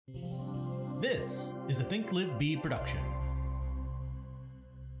This is a Think Live Be production.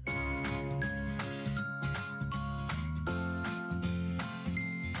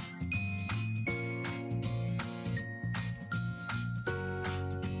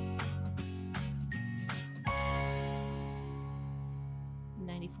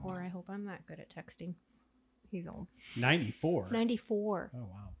 I hope I'm not good at texting. He's old. 94. 94. Oh,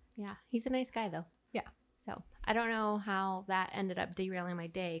 wow. Yeah, he's a nice guy, though. Yeah. So I don't know how that ended up derailing my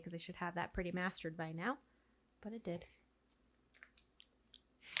day because I should have that pretty mastered by now, but it did.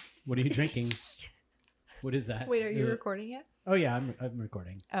 What are you drinking? What is that? Wait, are you recording yet? Oh, yeah, I'm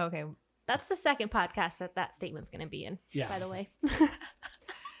recording. Oh, okay. That's the second podcast that statement's going to be in, Yeah. by the way.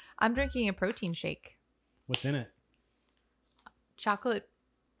 I'm drinking a protein shake. What's in it? Chocolate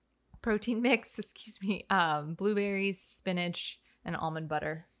protein mix, blueberries, spinach, and almond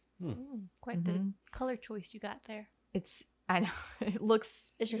butter. Quite the color choice you got there. I know, it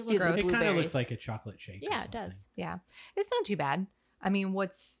looks, It's just gross. using It kind of blueberries. looks like a chocolate shake. or Yeah, it something. does. Yeah, it's not too bad. I mean,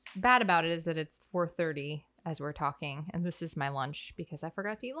 what's bad about it is that it's 4:30 as we're talking, and this is my lunch because I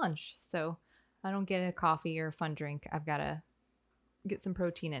forgot to eat lunch. So I don't get a coffee or a fun drink. I've got to get some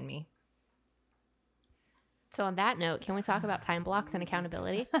protein in me. So on that note, can we talk about time blocks and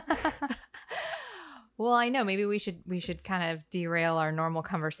accountability? Well, I know maybe we should kind of derail our normal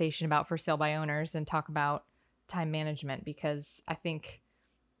conversation about for sale by owners and talk about time management, because I think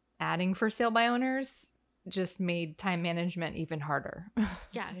adding for sale by owners just made time management even harder.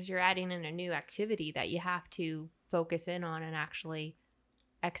 Yeah, because you're adding in a new activity that you have to focus in on and actually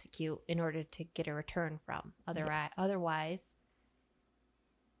execute in order to get a return from. Yes. Otherwise,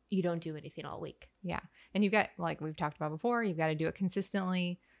 you don't do anything all week. Yeah. And you've got, like we've talked about before, you've got to do it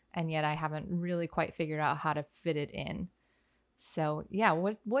consistently. And yet I haven't really quite figured out how to fit it in. So yeah,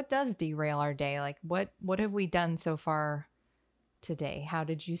 what does derail our day? Like what have we done so far today? How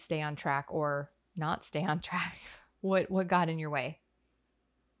did you stay on track or not stay on track? What got in your way?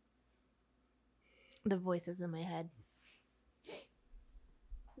 The voices in my head.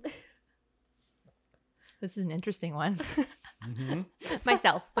 This is an interesting one. Mm-hmm.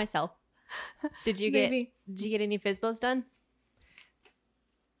 Myself. Did you Maybe. get any FISBOs done?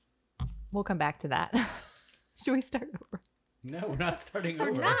 We'll come back to that. Should we start over? No, we're not starting Or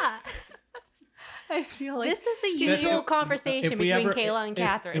over. not? I feel like This is a That's- usual conversation If we between ever- Kayla and if-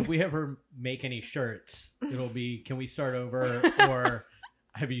 Catherine. If we ever make any shirts, it'll be, can we start over, or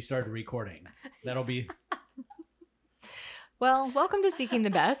have you started recording? That'll be... Well, welcome to Seeking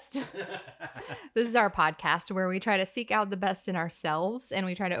the Best. This is our podcast where we try to seek out the best in ourselves and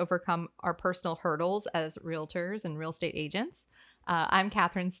we try to overcome our personal hurdles as realtors and real estate agents. I'm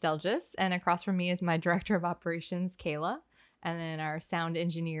Catherine Stelgis, and across from me is my director of operations, Kayla, and then our sound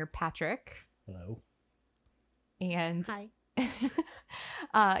engineer, Patrick. Hello. And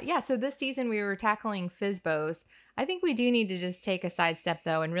Hi. so this season we were tackling FISBOs. I think we do need to just take a sidestep,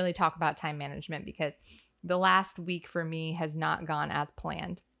 though, and really talk about time management, because the last week for me has not gone as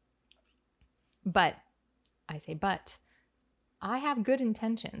planned. But I have good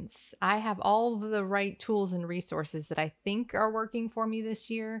intentions. I have all the right tools and resources that I think are working for me this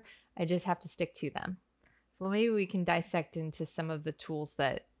year. I just have to stick to them. So maybe we can dissect into some of the tools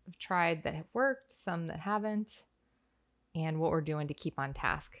that I've tried that have worked, some that haven't, and what we're doing to keep on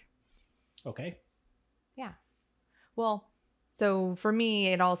task. Okay. Yeah. Well, so for me,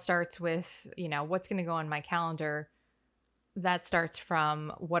 it all starts with, what's going to go on my calendar. That starts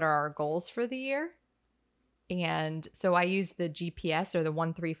from what are our goals for the year. And so I use the GPS or the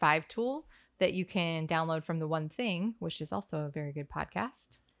 135 tool that you can download from The One Thing, which is also a very good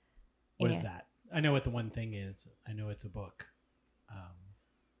podcast. What is that? I know what The One Thing is. I know it's a book.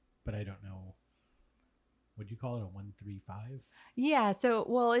 But I don't know. Would you call it a 135? Yeah. So,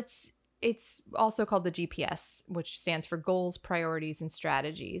 well, it's also called the GPS, which stands for goals, priorities, and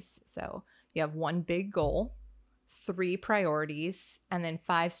strategies. So you have one big goal, 3 priorities, and then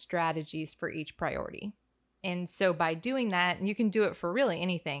 5 strategies for each priority. And so by doing that, and you can do it for really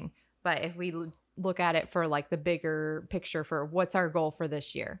anything, but if we look at it for like the bigger picture for what's our goal for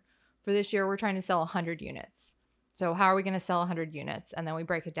this year? For this year, we're trying to sell 100 units. So how are we going to sell 100 units? And then we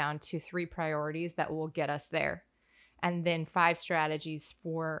break it down to 3 priorities that will get us there. And then 5 strategies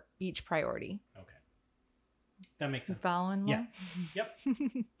for each priority. Okay. That makes You sense. following Yeah. along? Yep.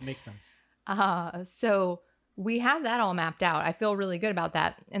 Makes sense. So we have that all mapped out. I feel really good about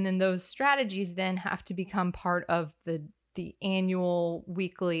that. And then those strategies then have to become part of the annual,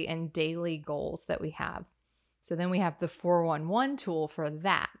 weekly, and daily goals that we have. So then we have the 411 tool for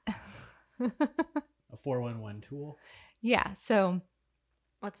that. A 411 tool. Yeah. So,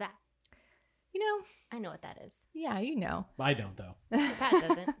 What's that? you know, I know what that is. yeah, you know. I don't, though. Pat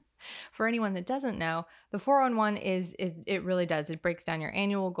doesn't. for anyone that doesn't know, the 411 is it really does. It breaks down your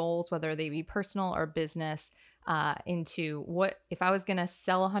annual goals, whether they be personal or business, into what if I was going to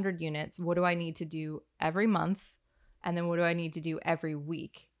sell 100 units, what do I need to do every month? And then what do I need to do every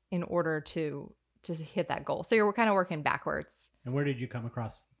week in order to hit that goal? So you're kind of working backwards. And where did you come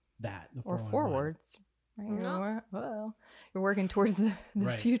across that? The Or 411? forwards. Right? No. You're working towards the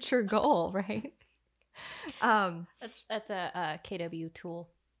Right. future goal, right? That's a KW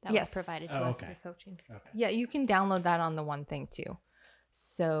tool that Yes. was provided to Oh, us okay. through coaching. Okay. Yeah, you can download that on the One Thing too.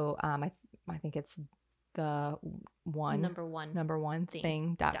 So I think it's the Number one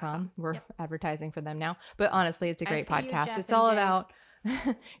thing.com. .com. We're Yep. advertising for them now. But honestly, it's a I great see you, podcast. Jeff It's and all Jay. about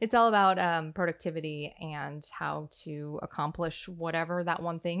it's all about productivity and how to accomplish whatever that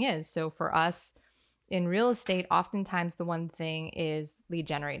one thing is. So for us in real estate, oftentimes the one thing is lead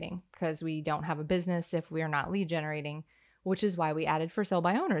generating, because we don't have a business if we are not lead generating, which is why we added for sale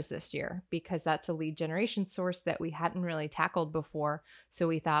by owners this year, because that's a lead generation source that we hadn't really tackled before. So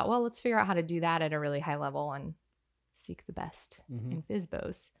we thought, well, let's figure out how to do that at a really high level and seek the best Mhm. in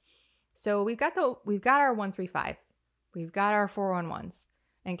FSBOs. So we've got our 135, we've got our 411s,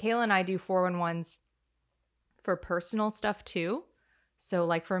 and Kayla and I do 411s for personal stuff too. So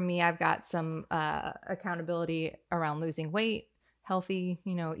like for me, I've got some accountability around losing weight, healthy,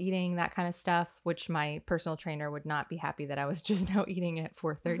 eating, that kind of stuff, which my personal trainer would not be happy that I was just now eating at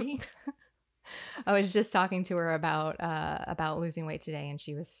 4:30. I was just talking to her about losing weight today, and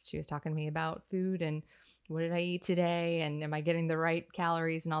she was talking to me about food and what did I eat today, and am I getting the right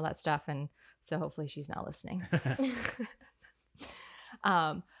calories and all that stuff. And so hopefully she's not listening.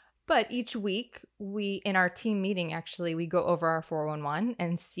 But each week in our team meeting, actually, we go over our 411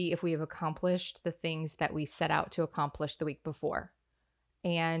 and see if we have accomplished the things that we set out to accomplish the week before.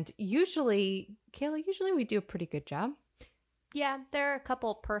 And usually, Kayla, we do a pretty good job. Yeah, there are a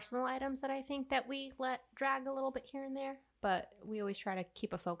couple personal items that I think that we let drag a little bit here and there, but we always try to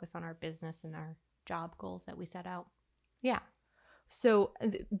keep a focus on our business and our job goals that we set out. Yeah. So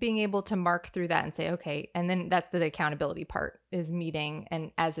being able to mark through that and say, okay, and then that's the accountability part, is meeting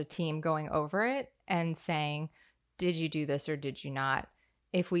and as a team going over it and saying, did you do this or did you not?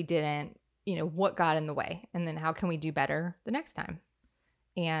 If we didn't, what got in the way? And then how can we do better the next time?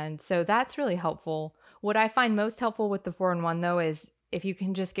 And so that's really helpful. What I find most helpful with the 411 though is if you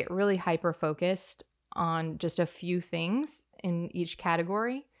can just get really hyper focused on just a few things in each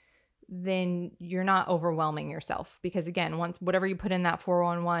category, then you're not overwhelming yourself. Because again, once whatever you put in that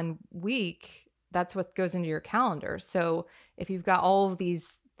 411 week, that's what goes into your calendar. So if you've got all of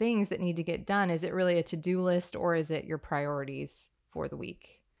these things that need to get done, is it really a to-do list or is it your priorities for the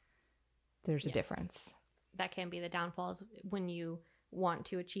week? There's a difference. That can be the downfall, is when you want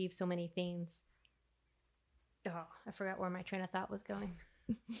to achieve so many things. Oh, I forgot where my train of thought was going.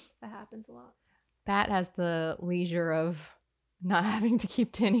 That happens a lot. Pat has the leisure of not having to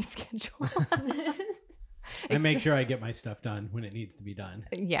keep to any schedule. I make sure I get my stuff done when it needs to be done.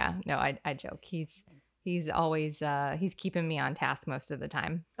 Yeah, no, I joke. He's always he's keeping me on task most of the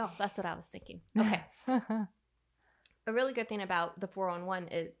time. Oh, that's what I was thinking. Okay. A really good thing about the 411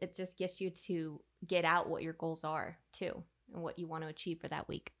 is it just gets you to get out what your goals are too, and what you want to achieve for that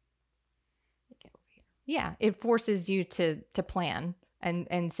week. Get over here. Yeah, it forces you to plan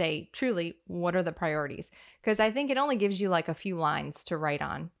and say truly what are the priorities, because I think it only gives you like a few lines to write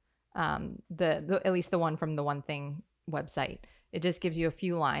on. The at least the one from the One Thing website, it just gives you a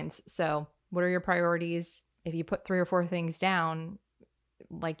few lines. So what are your priorities? If you put 3 or 4 things down,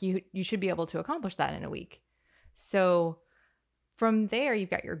 like you should be able to accomplish that in a week. So from there, you've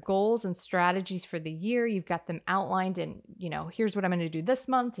got your goals and strategies for the year. You've got them outlined, and here's what I'm going to do this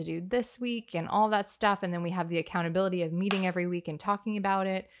month, to do this week, and all that stuff. And then we have the accountability of meeting every week and talking about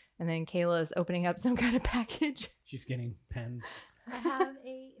it. And then Kayla is opening up some kind of package. She's getting pens. I have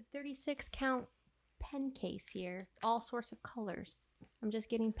a 36 count pen case here, all sorts of colors. I'm just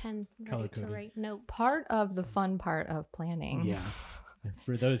getting pens ready to Color-coded. write notes. Part of the fun part of planning. Yeah.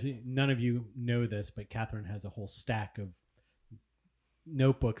 For those, none of you know this, but Catherine has a whole stack of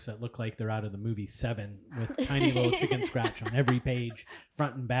notebooks that look like they're out of the movie Seven, with tiny little chicken scratch on every page,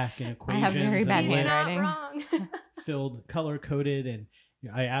 front and back, and I equations. have very bad and lists, handwriting. filled, color coded. And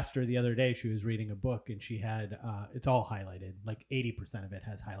I asked her the other day, she was reading a book and she had, it's all highlighted, like 80% of it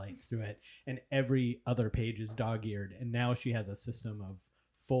has highlights through it. And every other page is dog-eared. And now she has a system of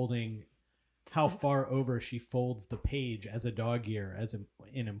folding how far over she folds the page as a dog ear as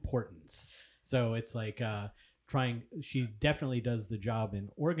in importance. So it's like she definitely does the job in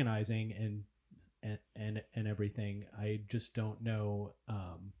organizing and everything. I just don't know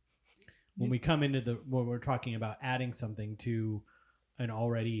when we come into when we're talking about adding something to an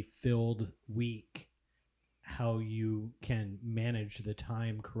already filled week, how you can manage the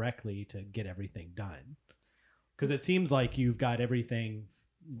time correctly to get everything done. Because it seems like you've got everything,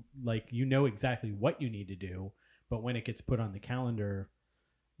 like you know exactly what you need to do, but when it gets put on the calendar,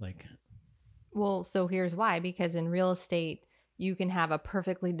 like... Well, so here's why. Because in real estate, you can have a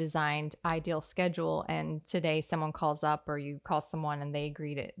perfectly designed ideal schedule, and today someone calls up or you call someone and they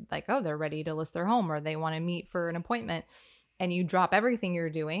agree to, like, oh, they're ready to list their home or they want to meet for an appointment, and you drop everything you're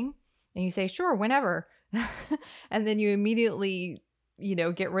doing and you say, sure, whenever. And then you immediately,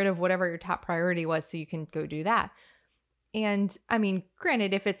 get rid of whatever your top priority was so you can go do that. And I mean,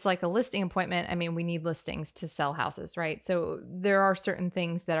 granted, if it's like a listing appointment, I mean, we need listings to sell houses, right? So there are certain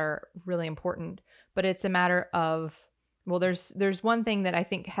things that are really important, but it's a matter of, well, there's one thing that I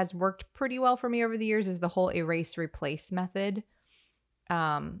think has worked pretty well for me over the years is the whole erase replace method.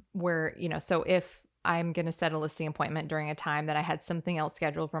 Where, so if I'm going to set a listing appointment during a time that I had something else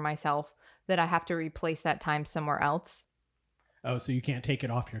scheduled for myself, that I have to replace that time somewhere else. Oh, so you can't take it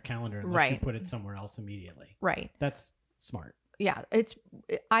off your calendar unless you put it somewhere else immediately. Right. That's smart. Yeah,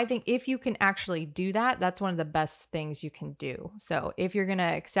 I think if you can actually do that, that's one of the best things you can do. So if you're going to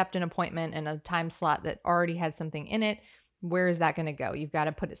accept an appointment in a time slot that already had something in it, where is that going to go? You've got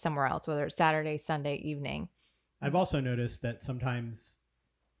to put it somewhere else, whether it's Saturday, Sunday, evening. I've also noticed that sometimes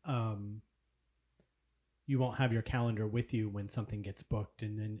you won't have your calendar with you when something gets booked,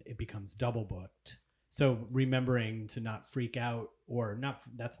 and then it becomes double booked. So remembering to not freak out, or not,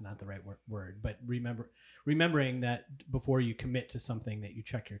 that's not the right word, but remembering that before you commit to something, that you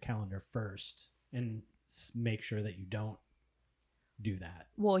check your calendar first and make sure that you don't do that.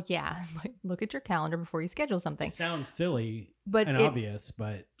 Well, yeah, look at your calendar before you schedule something. It sounds silly but obvious,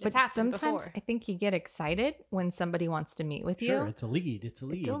 but sometimes before. I think you get excited when somebody wants to meet with you. Sure, it's a lead. It's a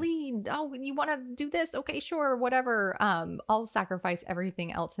lead. Oh, you want to do this? Okay, sure, whatever. I'll sacrifice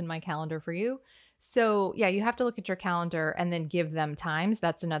everything else in my calendar for you. So yeah, you have to look at your calendar and then give them times.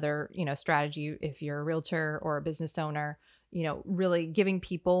 That's another, strategy if you're a realtor or a business owner, really giving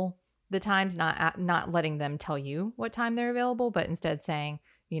people the times, not letting them tell you what time they're available, but instead saying,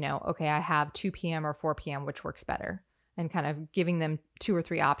 okay, I have 2 p.m. or 4 p.m., which works better, and kind of giving them 2 or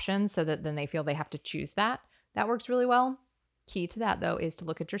 3 options so that then they feel they have to choose that. That works really well. Key to that, though, is to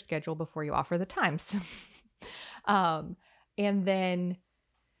look at your schedule before you offer the times. And then,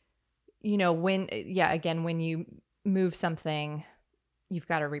 when you move something, you've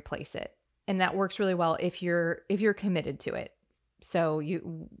got to replace it. And that works really well if you're committed to it. So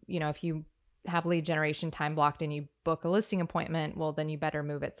if you have lead generation time blocked and you book a listing appointment, well, then you better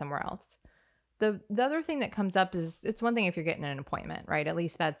move it somewhere else. The other thing that comes up is, it's one thing if you're getting an appointment, right? At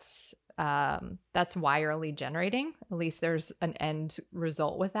least that's why you're lead generating. At least there's an end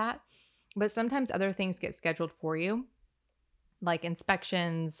result with that. But sometimes other things get scheduled for you, like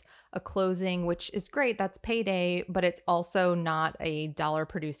inspections, a closing, which is great. That's payday, but it's also not a dollar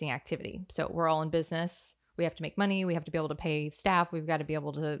producing activity. So we're all in business. We have to make money. We have to be able to pay staff. We've got to be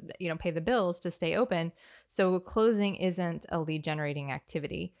able to, pay the bills to stay open. So closing isn't a lead generating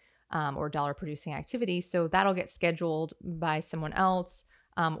activity or dollar producing activity. So that'll get scheduled by someone else,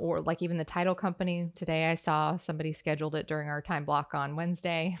 or like even the title company. Today I saw somebody scheduled it during our time block on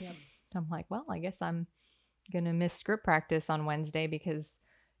Wednesday. Yep. I'm like, well, I guess I'm going to miss script practice on Wednesday because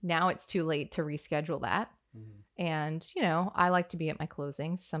now it's too late to reschedule that. Mm-hmm. And, I like to be at my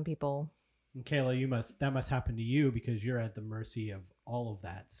closings. Some people... And Kayla, that must happen to you because you're at the mercy of all of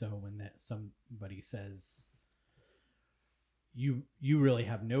that. So when somebody says you really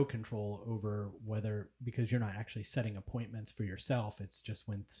have no control over whether, because you're not actually setting appointments for yourself. It's just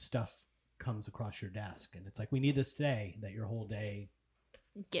when stuff comes across your desk and it's like, we need this today, that your whole day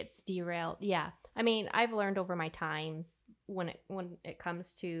gets derailed. Yeah. I mean, I've learned over my times when it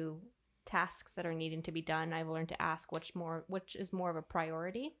comes to tasks that are needing to be done, I've learned to ask which is more of a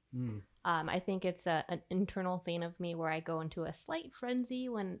priority. I think it's an internal thing of me where I go into a slight frenzy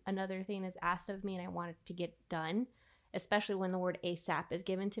when another thing is asked of me and I want it to get done, especially when the word ASAP is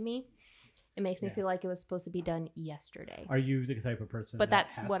given to me. It makes me feel like it was supposed to be done yesterday. Are you the type of person? But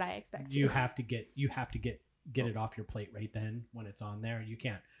that's what I expect. You have to get it off your plate right then when it's on there. You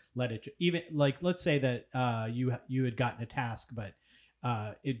can't let it, even like, let's say that you had gotten a task, but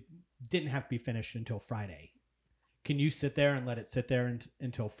it didn't have to be finished until Friday. Can you sit there and let it sit there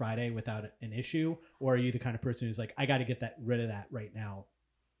until Friday without an issue? Or are you the kind of person who's like, I got to get rid of that right now?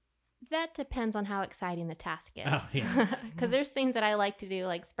 That depends on how exciting the task is. Oh, yeah. Because there's things that I like to do,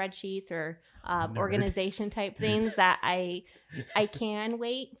 like spreadsheets or organization type things that I can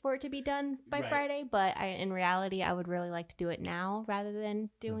wait for it to be done by Friday. But in reality, I would really like to do it now rather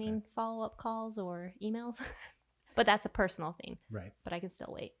than doing follow-up calls or emails. But that's a personal thing. Right. But I can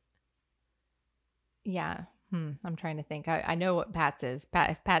still wait. Yeah. I'm trying to think. I know what Pat's is.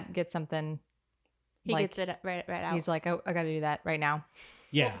 If Pat gets something, He like, gets it right out. he's like, oh, I got to do that right now.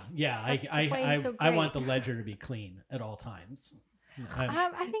 Yeah. That's why he's so I great. want the ledger to be clean at all times. I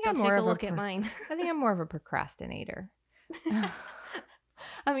think Don't I'm more take of a look at mine. I think I'm more of a procrastinator.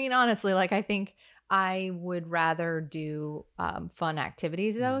 I mean, honestly, like I think I would rather do fun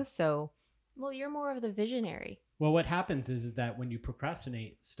activities though. So Well, you're more of the visionary. Well, what happens is that when you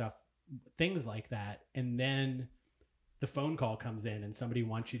procrastinate stuff, things like that, and then the phone call comes in and somebody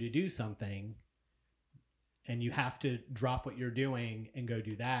wants you to do something and you have to drop what you're doing and go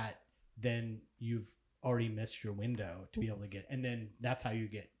do that, then you've already missed your window to be able to get, and then that's how you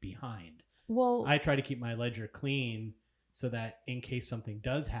get behind. well, I try to keep my ledger clean so that in case something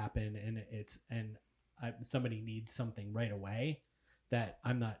does happen and somebody needs something right away, that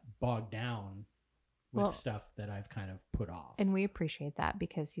I'm not bogged down with Well, stuff that I've kind of put off. and we appreciate that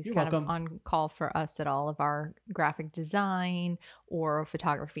because he's You're kind welcome. of on call for us at all of our graphic design or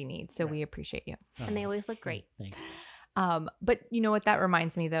photography needs. So Right. we appreciate you. And they always look great. Thank you. But you know what that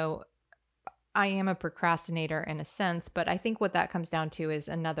reminds me though? I am a procrastinator in a sense, but I think what that comes down to is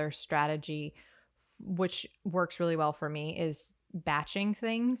another strategy, which works really well for me, is batching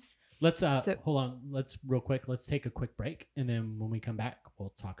things. Let's So- hold on. Let's real quick. Let's take a quick break, and then when we come back, we'll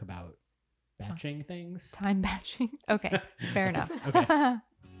talk about batching things. Time batching. Okay, fair enough. Okay.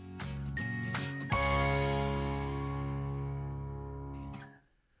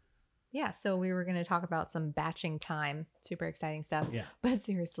 Yeah, so we were going to talk about some batching time. Super exciting stuff. Yeah. But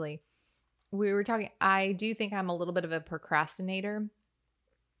seriously, we were talking, I do think I'm a little bit of a procrastinator,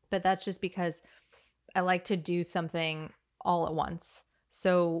 but that's just because I like to do something all at once.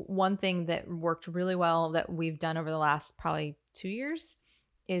 So one thing that worked really well that we've done over the last probably 2 years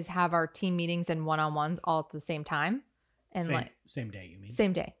is have our team meetings and one-on-ones all at the same time. And same day, you mean?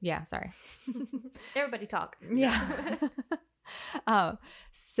 same day. Yeah, sorry. Everybody talk. Yeah.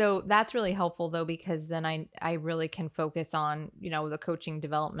 So that's really helpful though, because then I really can focus on, the coaching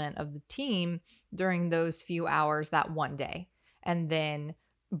development of the team during those few hours that one day, and then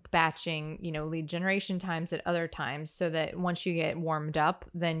batching, lead generation times at other times so that once you get warmed up,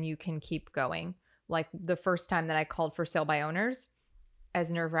 then you can keep going. Like the first time that I called for sale by owners, as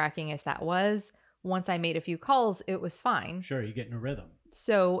nerve-wracking as that was, once I made a few calls, it was fine. Sure, you get in a rhythm.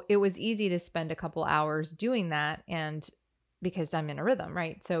 So it was easy to spend a couple hours doing that, and because I'm in a rhythm,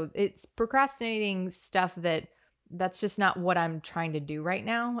 right? So it's procrastinating stuff that's just not what I'm trying to do right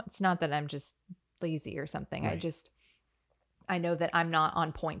now. It's not that I'm just lazy or something. Right. I know that I'm not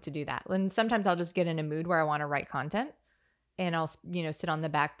on point to do that. And sometimes I'll just get in a mood where I want to write content, and I'll, sit on the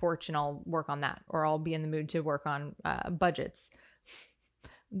back porch and I'll work on that, or I'll be in the mood to work on budgets.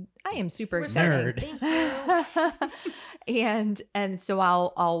 I am super We're excited. Nerd. Thank you. and so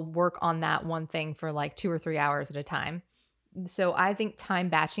I'll work on that one thing for like 2 or 3 hours at a time. So I think time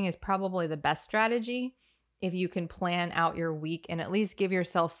batching is probably the best strategy if you can plan out your week and at least give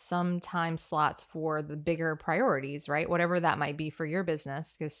yourself some time slots for the bigger priorities, right? Whatever that might be for your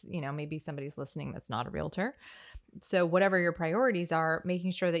business, because maybe somebody's listening that's not a realtor. So whatever your priorities are,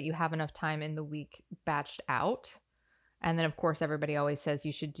 making sure that you have enough time in the week batched out. And then, of course, everybody always says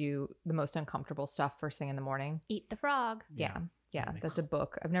you should do the most uncomfortable stuff first thing in the morning. Eat the frog. Yeah. That That's a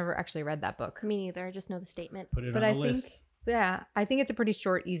book. I've never actually read that book. Me neither. I just know the statement. Put it But on I the think, list. I think it's a pretty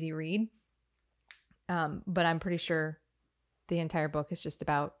short, easy read. But I'm pretty sure the entire book is just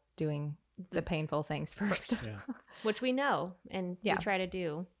about doing the painful things first. Yeah. Which we know and Yeah. we try to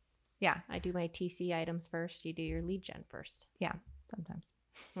do. Yeah, I do my TC items first. You do your lead gen first. sometimes.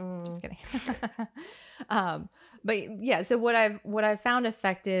 Mm. Just kidding. But yeah, so what I've found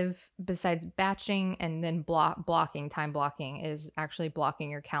effective besides batching and then time blocking is actually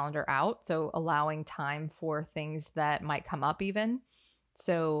blocking your calendar out. So allowing time for things that might come up even.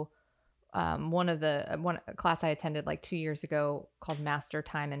 So one class I attended like 2 years ago called Master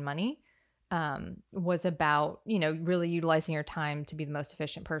Time and Money was about, really utilizing your time to be the most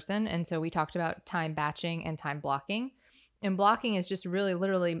efficient person. And so we talked about time batching and time blocking. And blocking is just really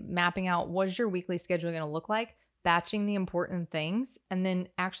literally mapping out what is your weekly schedule going to look like, batching the important things, and then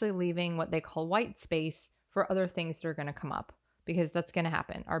actually leaving what they call white space for other things that are going to come up, because that's going to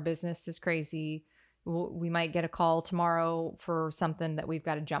happen. Our business is crazy. We might get a call tomorrow for something that we've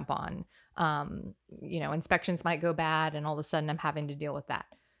got to jump on. Inspections might go bad, and all of a sudden I'm having to deal with that.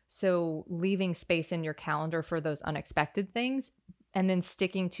 So leaving space in your calendar for those unexpected things, and then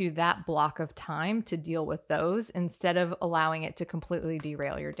sticking to that block of time to deal with those instead of allowing it to completely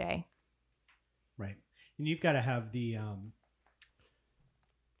derail your day. Right. And you've got to have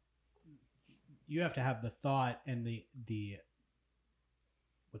you have to have the thought and the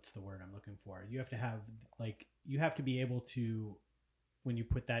what's the word I'm looking for? You have to have like you have to be able to, when you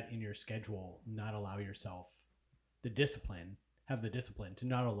put that in your schedule, not allow yourself have the discipline to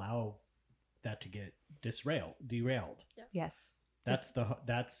not allow that to get derailed. Yes. That's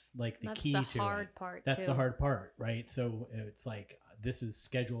like the That's key the to hard it. part. That's too. the hard part, right? So it's like this is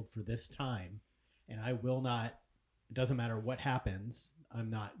scheduled for this time, and I will not. It doesn't matter what happens. I'm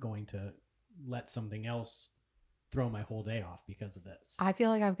not going to let something else throw my whole day off because of this. I feel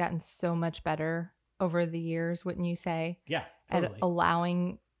like I've gotten so much better over the years, wouldn't you say? Yeah, At totally.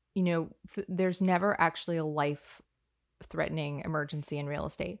 allowing, there's never actually a life-threatening emergency in real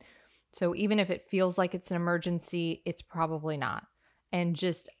estate. So even if it feels like it's an emergency, it's probably not. And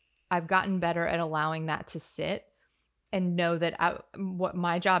just I've gotten better at allowing that to sit and know that what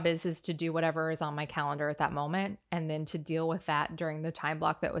my job is to do whatever is on my calendar at that moment, and then to deal with that during the time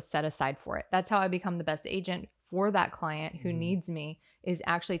block that was set aside for it. That's how I become the best agent for that client who needs me, is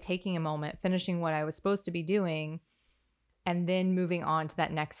actually taking a moment, finishing what I was supposed to be doing, and then moving on to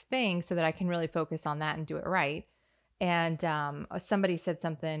that next thing so that I can really focus on that and do it right. And somebody said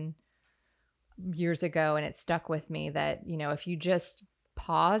something years ago, and it stuck with me, that, if you just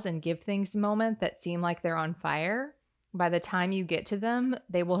pause and give things a moment that seem like they're on fire, by the time you get to them,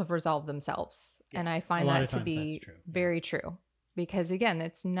 they will have resolved themselves. Yeah. And I find that to be true. very true, because again,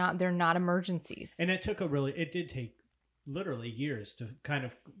 they're not emergencies. And it did take literally years to kind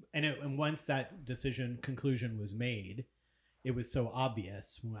of, and once that conclusion was made, it was so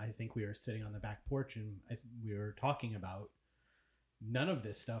obvious. I think we were sitting on the back porch and we were talking about none of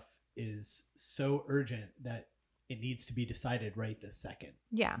this stuff is so urgent that it needs to be decided right this second.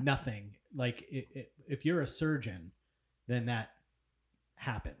 Yeah. Nothing. Like if you're a surgeon, then that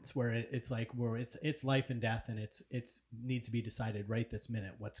happens where it's like where it's life and death, and it's needs to be decided right this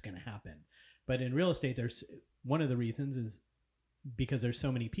minute what's going to happen. But in real estate, there's one of the reasons is because there's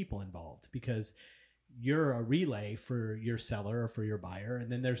so many people involved, because you're a relay for your seller or for your buyer,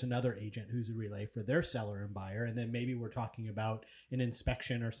 and then there's another agent who's a relay for their seller and buyer, and then maybe we're talking about an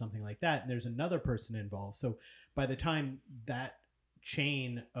inspection or something like that, and there's another person involved. So by the time that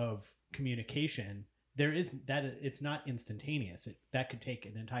chain of communication, it's not instantaneous. That could take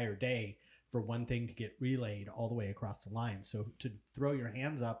an entire day for one thing to get relayed all the way across the line. So to throw your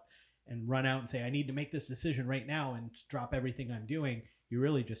hands up and run out and say, I need to make this decision right now and drop everything I'm doing, you're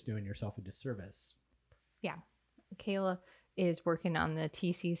really just doing yourself a disservice. Yeah. Kayla is working on the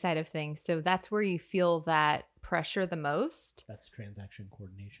TC side of things. So that's where you feel that pressure the most. That's transaction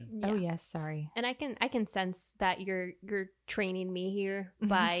coordination. Yeah. Oh yes, sorry. And I can sense that you're training me here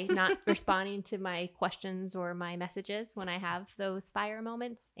by not responding to my questions or my messages when I have those fire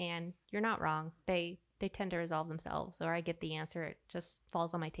moments, and you're not wrong. They tend to resolve themselves, or I get the answer, it just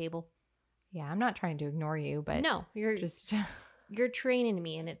falls on my table. Yeah, I'm not trying to ignore you, but No, you're just you're training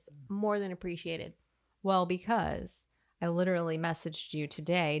me, and it's more than appreciated. well, because I literally messaged you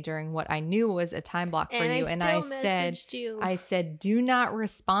today during what I knew was a time block for you, and I said, do not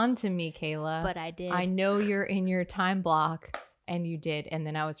respond to me, Kayla. But I did. I know you're in your time block, and you did, and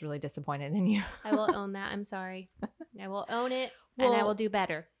then I was really disappointed in you. I will own that. I'm sorry. I will own it, and I Well, will do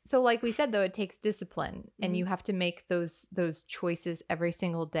better. So like we said, though, it takes discipline, and Mhm. you have to make those choices every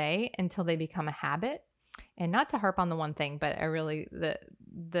single day until they become a habit. And not to harp on the one thing, but I really, the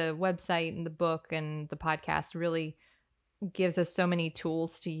website and the book and the podcast really gives us so many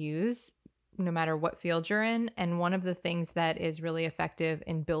tools to use no matter what field you're in. And one of the things that is really effective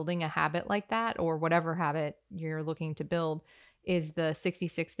in building a habit like that, or whatever habit you're looking to build, is the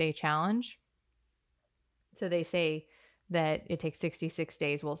 66-day challenge. So they say that it takes 66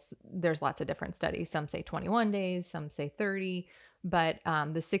 days. Well, there's lots of different studies. Some say 21 days, some say 30, but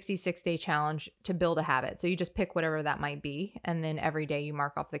the 66-day challenge to build a habit. So you just pick whatever that might be, and then every day you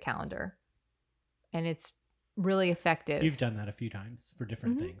mark off the calendar. And it's really effective. You've done that a few times for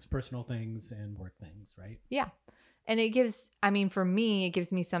different Mhm. things, personal things and work things, right? Yeah. And it gives, for me, it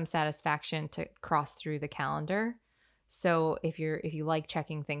gives me some satisfaction to cross through the calendar. So if you like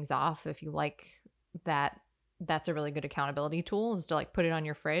checking things off, if you like that, that's a really good accountability tool, is to like put it on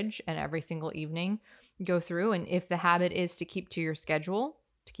your fridge and every single evening go through. And if the habit is to keep to your schedule,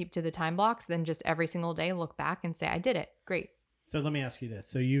 to keep to the time blocks, then just every single day look back and say, I did it. Great. So let me ask you this.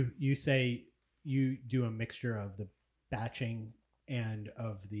 So you say you do a mixture of the batching and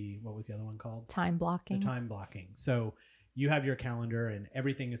of the, what was the other one called? Time blocking. The time blocking. So you have your calendar and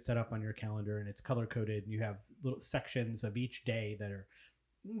everything is set up on your calendar and it's color coded, and you have little sections of each day that are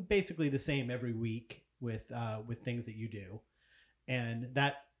basically the same every week with things that you do. And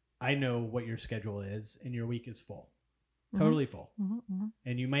that, I know what your schedule is, and your week is full. totally full. Mm-hmm.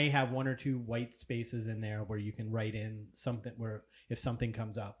 And you may have one or two white spaces in there where you can write in something where if something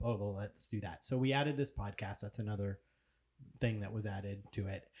comes up, oh, well, let's do that. So we added this podcast. That's another thing that was added to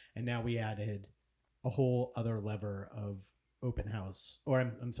it. And now we added a whole other lever of open house, or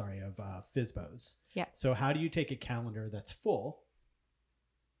I'm sorry, of FSBOs. Yeah. So how do you take a calendar that's full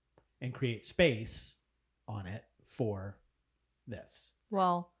and create space on it for this?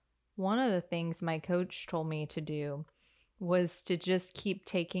 Well, one of the things my coach told me to do was to just keep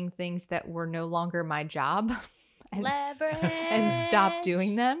taking things that were no longer my job and stop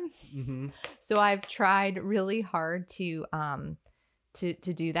doing them. Mm-hmm. So I've tried really hard to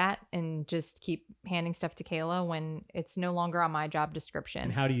do that and just keep handing stuff to Kayla when it's no longer on my job description.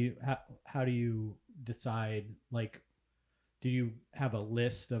 And how do you decide, like, do you have a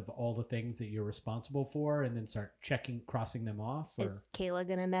list of all the things that you're responsible for and then start crossing them off? Or? Is Kayla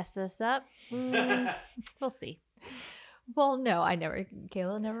gonna mess this up? We'll see. Well, no,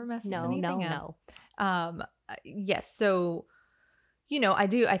 Kayla never messes anything up. Yes. So,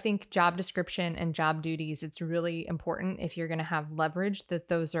 I think job description and job duties, it's really important if you're going to have leverage that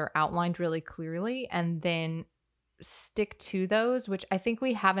those are outlined really clearly and then stick to those, which I think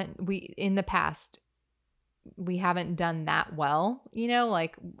in the past, we haven't done that well,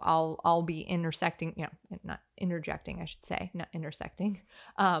 like I'll be intersecting, not interjecting, I should say, not intersecting,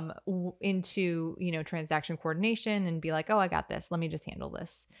 into, transaction coordination and be like, oh, I got this. Let me just handle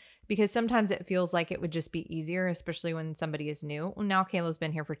this. Because sometimes it feels like it would just be easier, especially when somebody is new. Well, now Kayla's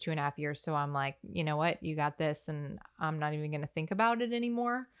been here for 2.5 years. So I'm like, you know what? You got this. And I'm not even going to think about it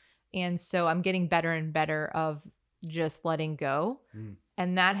anymore. And so I'm getting better and better of just letting go.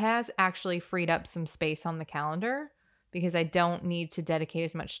 And that has actually freed up some space on the calendar because I don't need to dedicate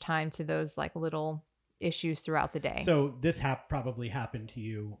as much time to those like little issues throughout the day. So this probably happened to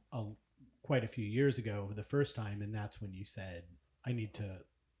you quite a few years ago the first time. And that's when you said,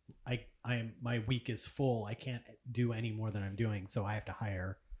 my week is full. I can't do any more than I'm doing. So I have to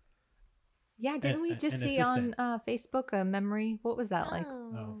hire. Yeah. Didn't we just see on Facebook a memory? What was that like?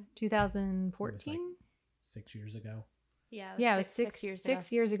 2014? Like 6 years ago. Yeah, it was 6 years ago.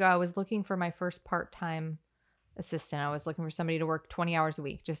 6 years ago. I was looking for my first part-time assistant. I was looking for somebody to work 20 hours a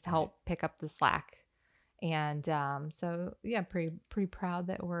week just to help pick up the slack. And so yeah, pretty proud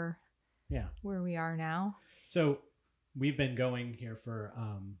that we're where we are now. So we've been going here for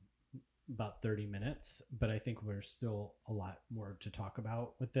about 30 minutes, but I think we're still a lot more to talk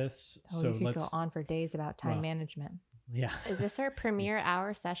about with this. Oh, so you could go on for days about time management. Yeah. Is this our premiere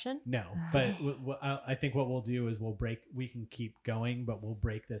hour session? No, but I think what we'll do is we can keep going, but we'll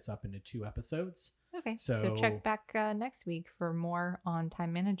break this up into 2 episodes. Okay. So check back next week for more on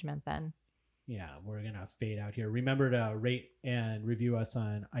time management then. Yeah, we're going to fade out here. Remember to rate and review us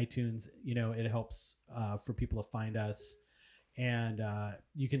on iTunes. It helps for people to find us. And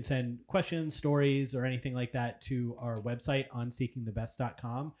you can send questions, stories, or anything like that to our website on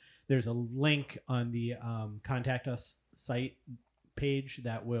seekingthebest.com. There's a link on the Contact Us site page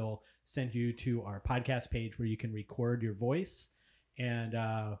that will send you to our podcast page where you can record your voice. And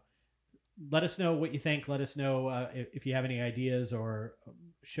let us know what you think. Let us know if you have any ideas or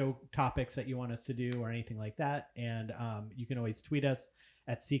show topics that you want us to do or anything like that. And you can always tweet us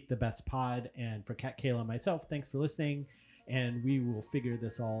at Seek the Best Pod. And for Kat, Kayla, and myself, thanks for listening. And we will figure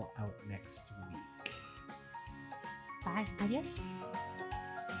this all out next week. Bye. Adios.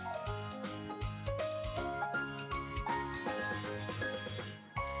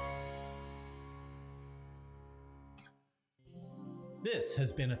 This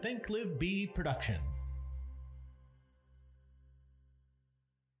has been a Think Live Be production.